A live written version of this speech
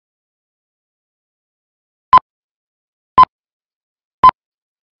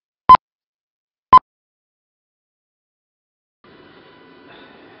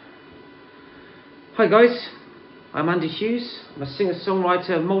Hi guys, I'm Andy Hughes. I'm a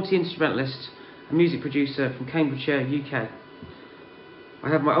singer-songwriter, multi-instrumentalist and music producer from Cambridgeshire, UK. I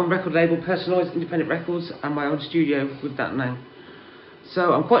have my own record label, Personalised Independent Records, and my own studio with that name.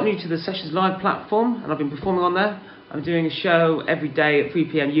 So I'm quite new to the SessionsLive platform, and I've been performing on there. I'm doing a show every day at 3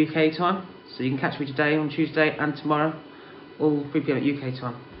 PM UK time, so you can catch me today on Tuesday and tomorrow, all 3 PM at UK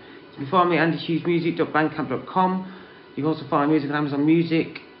time. You can find me at andyhughesmusic.bandcamp.com. You can also find my music on Amazon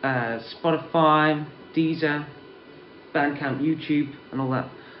Music, Spotify, Deezer, Bandcamp, YouTube, and all that.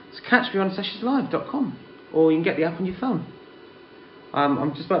 So catch me on SessionsLive.com, or you can get the app on your phone.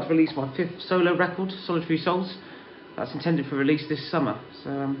 I'm just about to release my 5th solo record, Solitary Souls. That's intended for release this summer.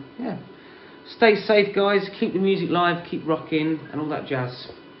 So yeah, stay safe guys, keep the music live, keep rocking, and all that jazz.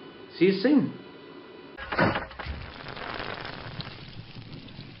 See you soon.